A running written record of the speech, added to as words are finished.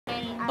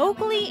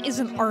Oakley is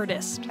an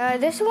artist.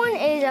 This one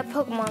is a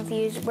Pokémon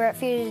fuse, where it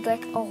fuses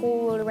like a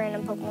whole load of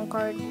random Pokémon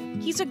cards.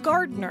 He's a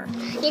gardener.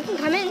 You can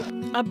come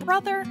in. A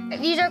brother.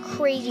 These are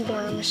crazy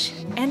worms.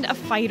 And a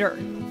fighter.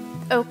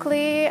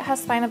 Oakley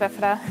has spina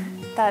bifida.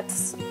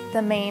 That's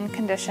the main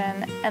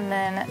condition, and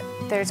then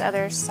there's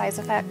other side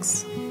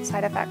effects.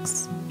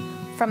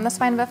 From the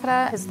spina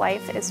bifida, his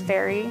life is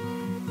very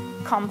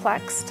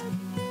complex,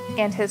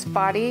 and his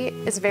body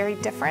is very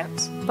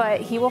different,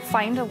 but he will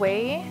find a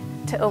way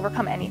to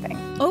overcome anything.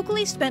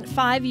 Oakley spent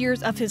 5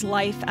 years of his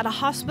life at a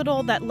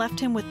hospital that left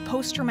him with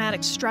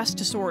post-traumatic stress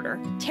disorder,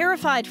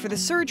 terrified for the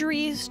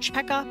surgeries,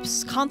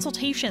 checkups,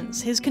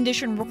 consultations his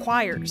condition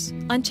requires,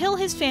 until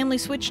his family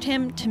switched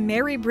him to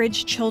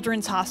Marybridge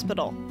Children's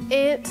Hospital.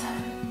 It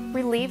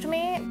relieved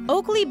me.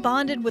 Oakley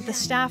bonded with the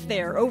staff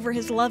there over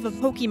his love of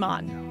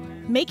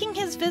Pokémon, making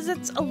his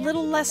visits a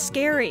little less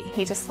scary.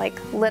 He just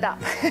lit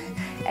up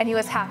and he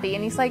was happy,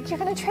 and he's like, "You're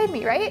gonna trade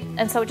me, right?"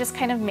 And so it just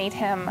kind of made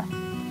him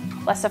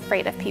less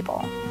afraid of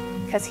people,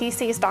 because he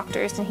sees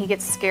doctors and he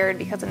gets scared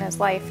because in his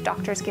life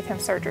doctors give him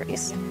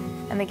surgeries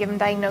and they give him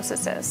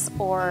diagnoses,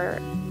 or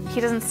he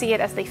doesn't see it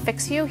as they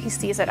fix you, he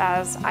sees it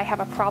as I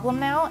have a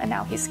problem now, and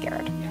now he's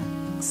scared.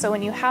 So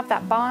when you have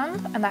that bond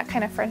and that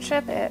kind of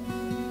friendship, it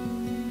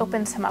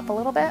opens him up a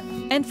little bit.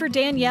 And for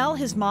Danielle,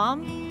 his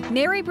mom,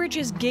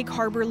 Marybridge's Gig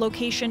Harbor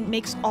location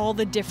makes all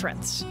the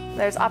difference.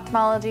 There's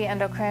ophthalmology,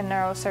 endocrine,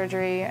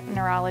 neurosurgery,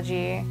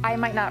 neurology. I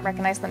might not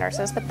recognize the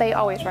nurses, but they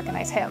always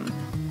recognize him.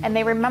 And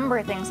they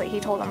remember things that he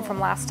told them from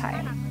last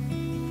time,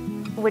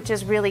 which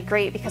is really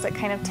great because it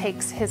kind of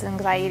takes his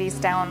anxieties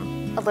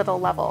down a little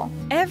level.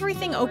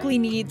 Everything Oakley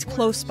needs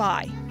close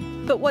by.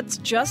 But what's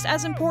just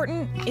as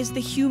important is the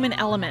human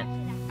element.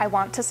 I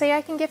want to say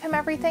I can give him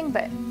everything,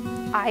 but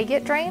I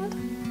get drained,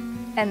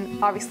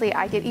 and obviously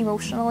I get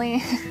emotionally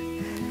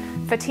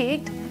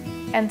fatigued.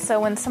 And so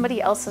when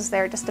somebody else is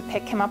there just to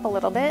pick him up a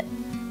little bit,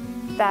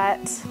 that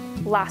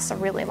lasts a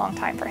really long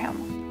time for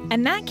him.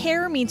 And that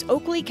care means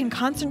Oakley can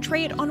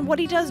concentrate on what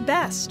he does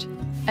best.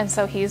 And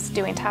so he's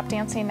doing tap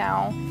dancing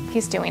now,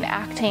 he's doing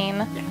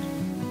acting,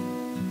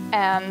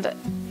 and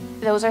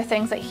those are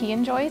things that he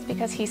enjoys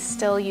because he's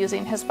still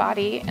using his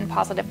body in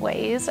positive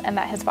ways and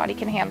that his body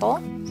can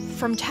handle.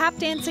 From tap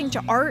dancing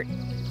to art,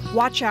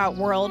 watch out,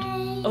 world.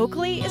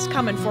 Oakley is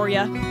coming for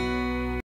you.